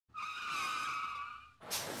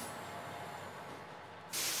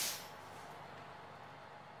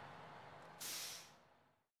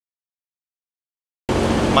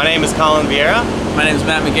My name is Colin Vieira. My name is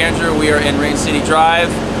Matt McAndrew. We are in Rain City Drive.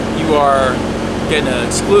 You are getting an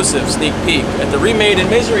exclusive sneak peek at the Remade in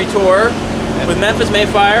Misery tour with Memphis May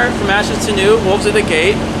Fire, From Ashes to New, Wolves at the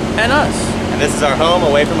Gate, and us. And this is our home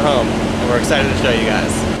away from home, and we're excited to show you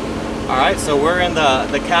guys. All right, so we're in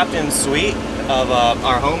the captain's suite of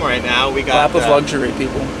our home right now. We got lap of luxury,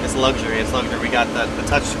 people. It's luxury. It's luxury. We got the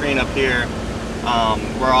touch screen up here.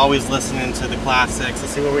 We're always listening to the classics.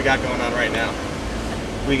 Let's see what we got going on right now.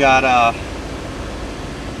 We got oh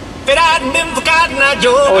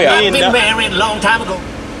yeah, been married a long time ago.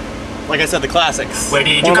 Like I said, the classics. One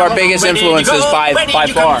of our biggest influences by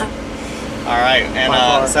far. All right,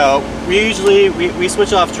 and so we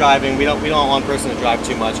switch off driving. We don't want one person to drive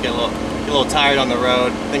too much. Get a little tired on the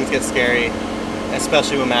road. Things get scary,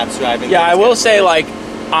 especially when Matt's driving. Yeah, I will say, like,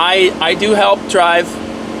 I do help drive,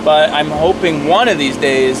 but I'm hoping one of these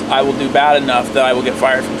days I will do bad enough that I will get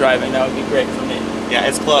fired from driving. That would be great for me. Yeah,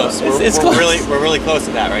 it's close. It's close. We're really close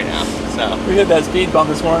to that right now. So we hit that speed bump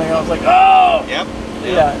this morning. I was like, oh. Yep.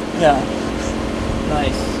 Yeah.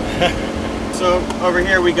 Nice. So over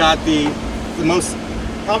here we got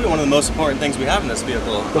probably one of the most important things we have in this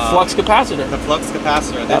vehicle. The flux capacitor. The flux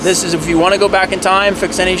capacitor. This is if you want to go back in time,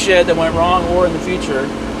 fix any shit that went wrong, or in the future.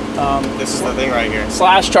 This is the thing right here.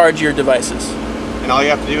 Slash charge your devices. And all you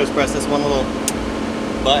have to do is press this one little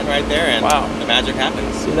button right there, and the magic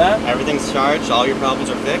happens. See that? Everything's charged. All your problems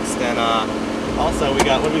are fixed. And also what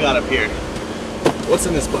do we got up here? What's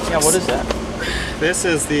in this box? Yeah, what is that? This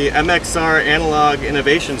is the MXR Analog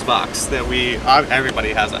Innovations box that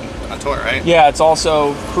everybody has on tour, right? Yeah, it's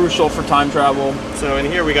also crucial for time travel. So in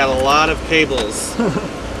here we got a lot of cables.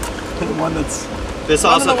 The one that's this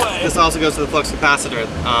also goes to the flux capacitor.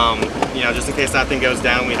 You know, just in case that thing goes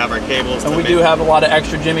down, we have our cables. And we do have a lot of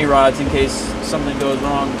extra Jimmy rods in case something goes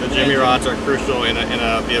wrong. The Jimmy rods are crucial in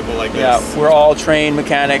a vehicle like this. Yeah, we're all trained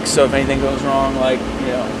mechanics, so if anything goes wrong, like,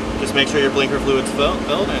 you know, just make sure your blinker fluid's filled,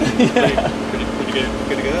 and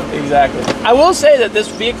good to go. Exactly. I will say that this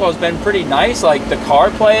vehicle has been pretty nice. Like, the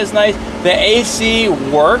CarPlay is nice. The AC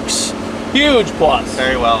works. Huge plus.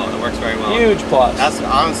 Very well. It works very well. Huge plus. That's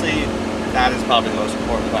honestly, that is probably the most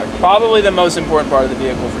important part. Probably the most important part of the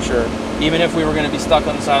vehicle for sure. Even if we were going to be stuck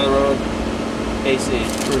on the side of the road, AC,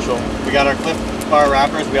 crucial. We got our Cliff Bar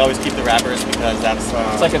wrappers. We always keep the wrappers because that's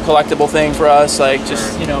it's like a collectible thing for us. Like,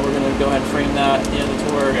 just, you know, we're going to go ahead and frame that at the end of the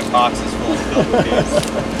tour. We have boxes filled with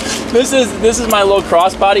these. This is my little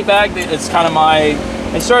crossbody bag. It's kind of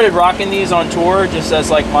I started rocking these on tour just as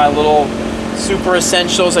like my little super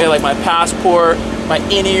essentials. I got like my passport, my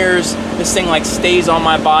in-ears. This thing like stays on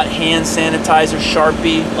my bot. Hand sanitizer,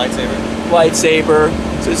 Sharpie, lightsaber.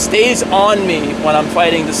 So it stays on me when I'm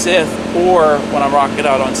fighting the Sith or when I'm rocking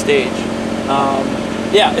out on stage.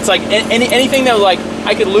 Yeah, it's like anything that, like,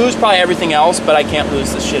 I could lose probably everything else, but I can't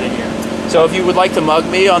lose this shit in here. So if you would like to mug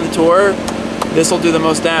me on the tour, this will do the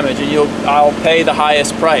most damage, and I'll pay the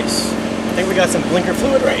highest price. I think we got some blinker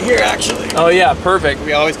fluid right here, actually. Oh yeah, perfect.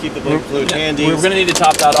 We always keep the blinker fluid handy. We're gonna need to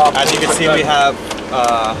top that off. As you can see, we have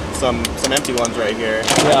some empty ones right here.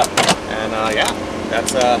 Yeah. And yeah,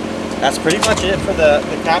 that's pretty much it for the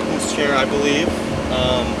captain's chair, I believe.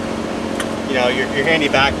 You know, your handy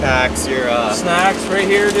backpacks, your snacks right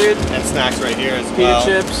here, dude. And snacks right here as well.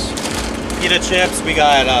 Pita chips. Pita chips. We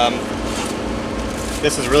got.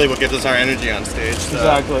 This is really what gives us our energy on stage.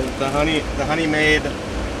 Exactly. The honey made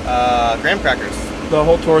graham crackers. The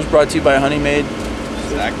whole tour is brought to you by Honey Made.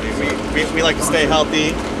 Exactly. We like to stay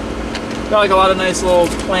healthy. Got like a lot of nice little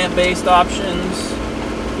plant-based options.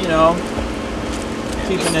 You know,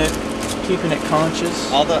 keeping it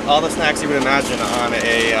conscious. All the snacks you would imagine on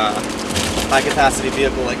a high-capacity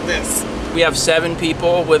vehicle like this. We have 7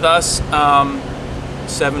 people with us,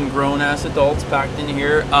 7 grown-ass adults packed in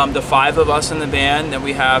here. The 5 of us in the band, and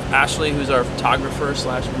we have Ashley, who's our photographer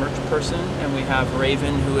slash merch person, and we have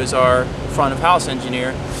Raven, who is our front-of-house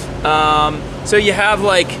engineer. So you have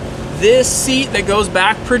like this seat that goes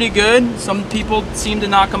back pretty good. Some people seem to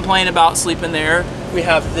not complain about sleeping there. We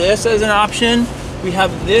have this as an option. We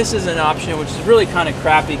have this as an option, which is really kind of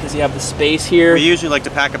crappy because you have the space here. We usually like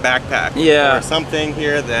to pack a backpack or something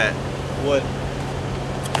here that would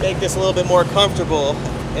make this a little bit more comfortable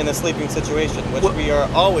in a sleeping situation, which we are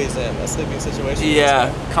always in a sleeping situation.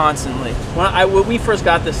 Yeah, constantly. When we first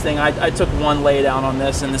got this thing, I took one lay down on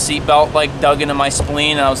this, and the seatbelt like dug into my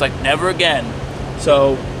spleen, and I was like, never again.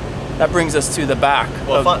 So that brings us to the back.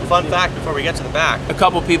 Well, fun fact before we get to the back. A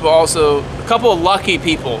couple of lucky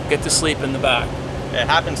people get to sleep in the back. It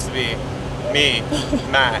happens to be me,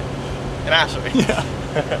 Matt, and Ashley. Yeah.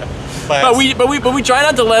 but we try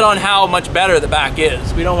not to let on how much better the back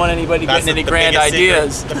is. We don't want anybody getting any grand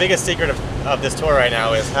ideas. The biggest secret of of this tour right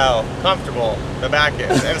now is how comfortable the back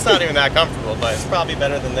is. And it's not even that comfortable, but it's probably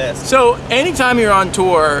better than this. So anytime you're on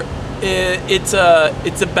tour, it's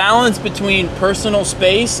a balance between personal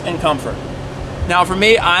space and comfort. Now for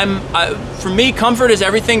me, for me, comfort is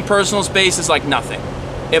everything. Personal space is like nothing.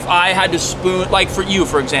 If I had to spoon, like for you,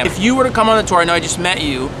 for example, if you were to come on the tour, I know I just met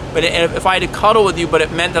you, but if I had to cuddle with you, but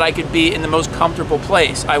it meant that I could be in the most comfortable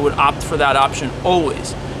place, I would opt for that option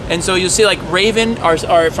always. And so you'll see like Raven, our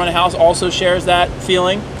front of house, also shares that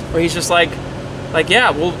feeling, where he's just like,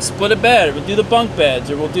 yeah, we'll split a bed, or we'll do the bunk beds,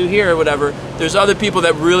 or we'll do here or whatever. There's other people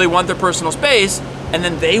that really want their personal space, and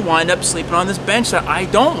then they wind up sleeping on this bench that I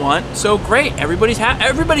don't want. So great, everybody's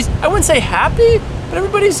I wouldn't say happy, but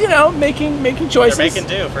everybody's, you know, making choices. They're making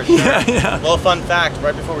do, for sure. Yeah. Little fun fact,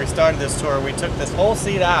 right before we started this tour, we took this whole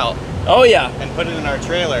seat out. Oh yeah. And put it in our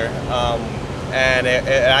trailer, and it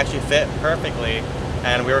actually fit perfectly.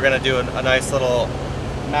 And we were gonna do a nice little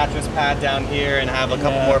mattress pad down here and have a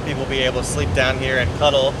couple more people be able to sleep down here and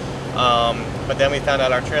cuddle. But then we found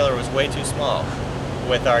out our trailer was way too small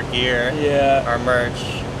with our gear, our merch,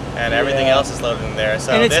 and everything else is loaded in there.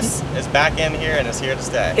 So this is back in here and it's here to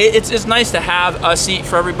stay. It's nice to have a seat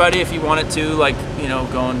for everybody if you wanted to, like, you know,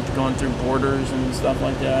 going through borders and stuff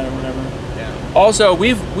like that or whatever. Yeah. Also,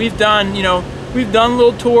 we've done, you know, we've done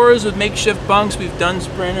little tours with makeshift bunks. We've done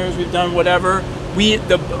sprinters. We've done whatever.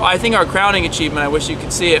 I think our crowning achievement, I wish you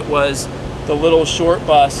could see it, was the little short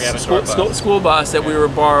bus, school bus that we were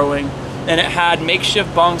borrowing, and it had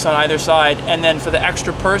makeshift bunks on either side, and then for the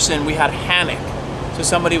extra person we had a hammock, so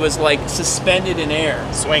somebody was like suspended in air,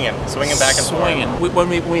 swinging back and forth. When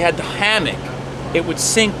we had the hammock, it would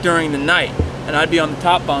sink during the night, and I'd be on the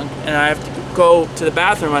top bunk, and I have to go to the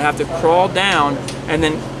bathroom. I'd have to crawl down and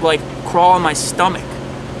then like crawl on my stomach.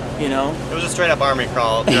 You know? It was a straight up army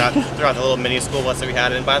crawl throughout the little mini school bus that we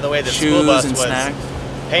had. And by the way, the school bus was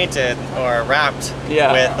painted or wrapped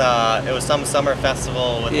with, it was some summer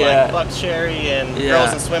festival with like Buck Cherry and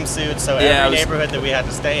girls in swimsuits. So every neighborhood that we had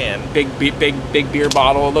to stay in. Big beer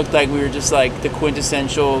bottle. It looked like we were just like the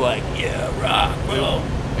quintessential, like, rock, bro.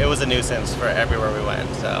 It was a nuisance for everywhere we went.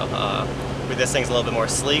 So this thing's a little bit more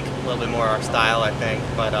sleek, a little bit more our style, I think.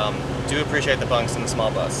 But do appreciate the bunks in the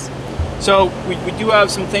small bus. So we do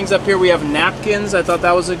have some things up here. We have napkins. I thought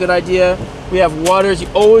that was a good idea. We have waters. You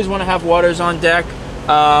always want to have waters on deck.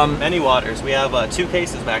 Many waters. We have 2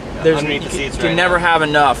 cases back underneath the seats right now. You can never have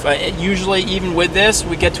enough. Usually, even with this,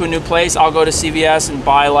 we get to a new place, I'll go to CVS and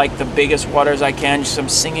buy like the biggest waters I can. Just I'm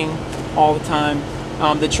singing all the time.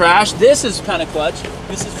 The trash. This is kind of clutch.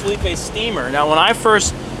 This is Felipe's steamer. Now, when I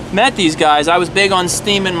first met these guys, I was big on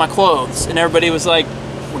steaming my clothes, and everybody was like,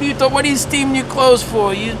 what are you steaming your clothes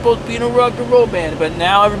for? You're supposed to be in a rock and roll band. But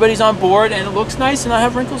now everybody's on board and it looks nice, and I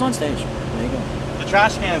have wrinkles on stage. There you go. The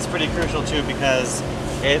trash can is pretty crucial too, because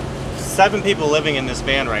 7 people living in this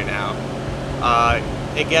van right now.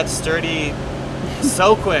 It gets dirty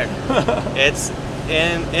so quick. It's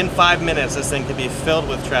in 5 minutes this thing could be filled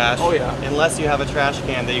with trash. Oh yeah. Unless you have a trash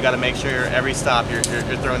can that you got to make sure every stop you're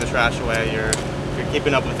throwing the trash away. You're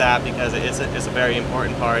keeping up with that, because it's a very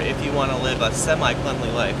important part if you want to live a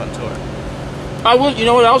semi-cleanly life on tour. You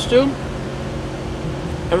know what else too?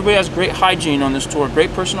 Everybody has great hygiene on this tour.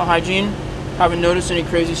 Great personal hygiene. Haven't noticed any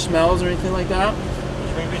crazy smells or anything like that.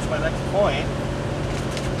 Which brings me to my next point.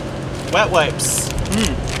 Wet wipes.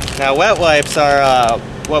 Now wet wipes are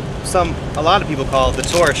what a lot of people call the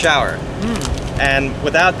tour shower. And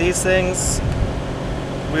without these things,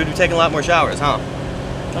 we would be taking a lot more showers, huh?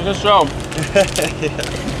 I guess so.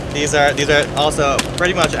 These are also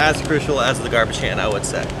pretty much as crucial as the garbage can, I would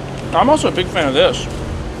say. I'm also a big fan of this.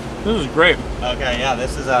 This is great. Okay, yeah,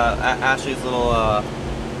 this is Ashley's little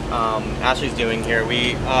Ashley's doing here.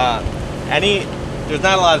 There's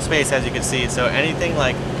not a lot of space, as you can see, so anything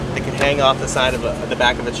like that can hang off the side of the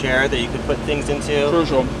back of a chair that you could put things into.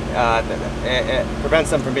 Crucial. It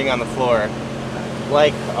prevents them from being on the floor.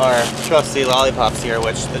 Like our trusty lollipops here,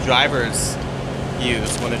 which the drivers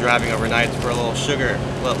use when they're driving overnight for a little sugar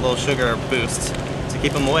boost to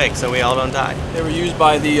keep them awake, so we all don't die. They were used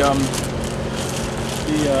by the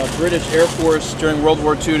British Air Force during World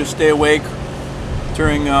War II to stay awake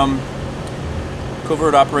during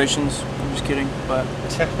covert operations. I'm just kidding, but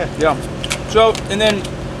yeah. So, and then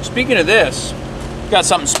speaking of this, got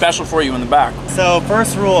something special for you in the back. So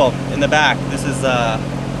first rule in the back, this is the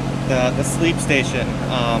sleep station.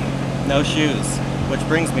 No shoes, which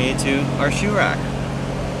brings me to our shoe rack.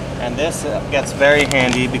 And this gets very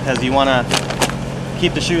handy because you want to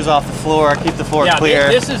keep the shoes off the floor, keep the floor clear.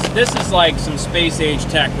 This is like some space age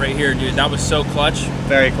tech right here, dude. That was so clutch.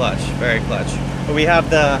 Very clutch, very clutch. But we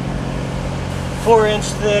have the 4-inch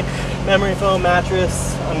thick memory foam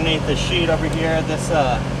mattress underneath the sheet over here. This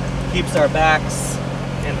keeps our backs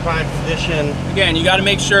in prime condition. Again, you got to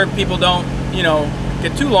make sure people don't, you know,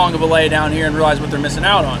 get too long of a lay down here and realize what they're missing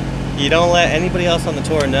out on. You don't let anybody else on the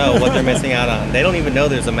tour know what they're missing out on. They don't even know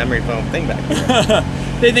there's a memory foam thing back here.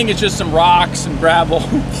 They think it's just some rocks, some gravel.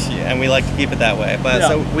 Yeah, and we like to keep it that way. But yeah.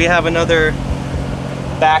 So we have another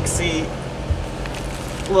back seat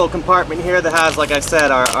little compartment here that has, like I said,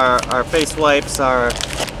 our face wipes,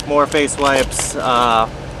 more face wipes.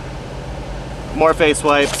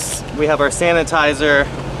 We have our sanitizer.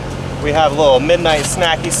 We have little midnight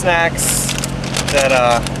snacky snacks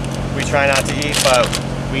that we try not to eat, but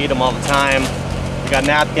we eat them all the time. We got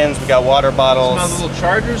napkins, we got water bottles. Some little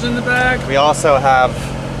chargers in the back. We also have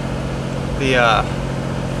the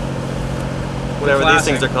whatever these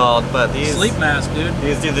things are called, but these sleep mask, dude.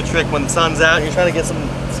 These do the trick when the sun's out and you're trying to get some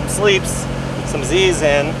sleeps, some Z's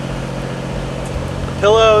in. The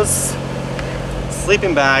pillows,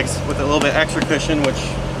 sleeping bags with a little bit extra cushion, which,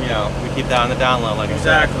 you know, we keep that on the down low, like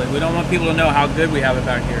exactly. I said. We don't want people to know how good we have it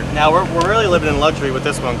back here. Now we're really living in luxury with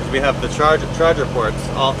this one because we have the charger ports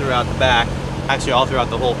all throughout the back, actually all throughout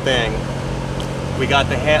the whole thing. We got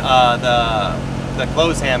the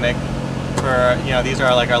clothes hammock for, you know, these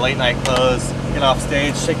are like our late night clothes. Get off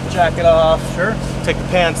stage, take the jacket off, sure. Take the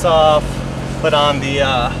pants off, put on the,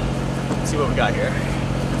 let's see what we got here.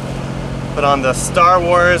 Put on the Star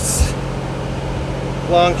Wars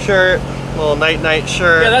long shirt, little night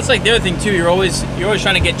shirt. Yeah, that's like the other thing too. You're always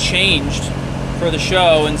trying to get changed for the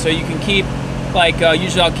show, and so you can keep like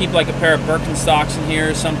usually I'll keep like a pair of Birkenstocks in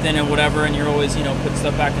here or something and whatever, and you're always, you know, put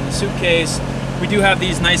stuff back in the suitcase. We do have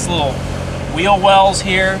these nice little wheel wells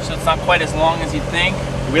here, so it's not quite as long as you'd think.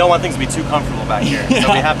 We don't want things to be too comfortable back here, yeah.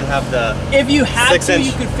 So we have to have the If you had to, 6-inch.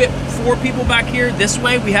 you could fit 4 people back here this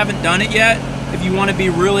way. We haven't done it yet. If you want to be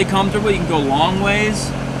really comfortable, you can go long ways.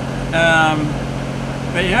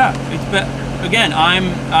 But yeah, again,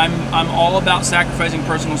 I'm all about sacrificing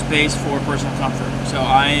personal space for personal comfort. So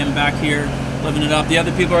I am back here living it up. The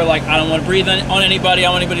other people are like, I don't want to breathe on anybody. I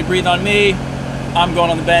don't want anybody to breathe on me. I'm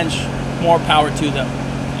going on the bench. More power to them.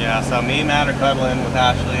 Yeah, so me and Matt are cuddling with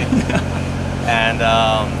Ashley. And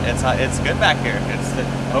it's good back here.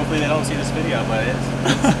 Hopefully they don't see this video, but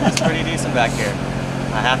it's pretty decent back here,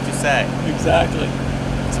 I have to say. Exactly.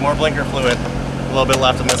 Some more blinker fluid, a little bit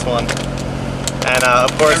left on this one. And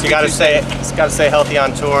of course, you gotta stay healthy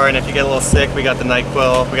on tour. And if you get a little sick, we got the night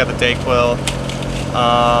quill, we got the day quill.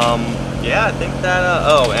 Yeah, I think that.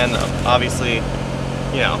 Oh, and obviously,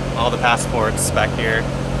 you know, all the passports back here.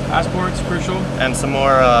 Passports, crucial. And some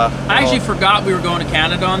more. I actually forgot we were going to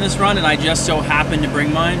Canada on this run, and I just so happened to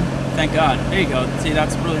bring mine. Thank God. There you go. See,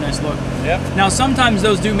 that's a really nice look. Yep. Now, sometimes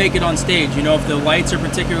those do make it on stage. You know, if the lights are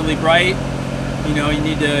particularly bright, you know, you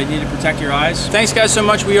need to protect your eyes. Thanks, guys, so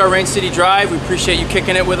much. We are Rain City Drive. We appreciate you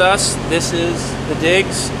kicking it with us. This is The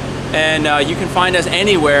Digs, and you can find us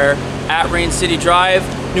anywhere at Rain City Drive.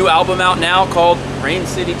 New album out now called Rain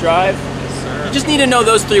City Drive. Yes, sir. You just need to know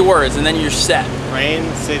those 3 words, and then you're set. Rain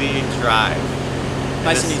City Drive.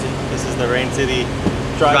 Nice and easy. This is the Rain City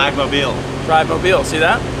Drive Mobile. Drive Mobile. See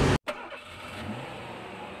that?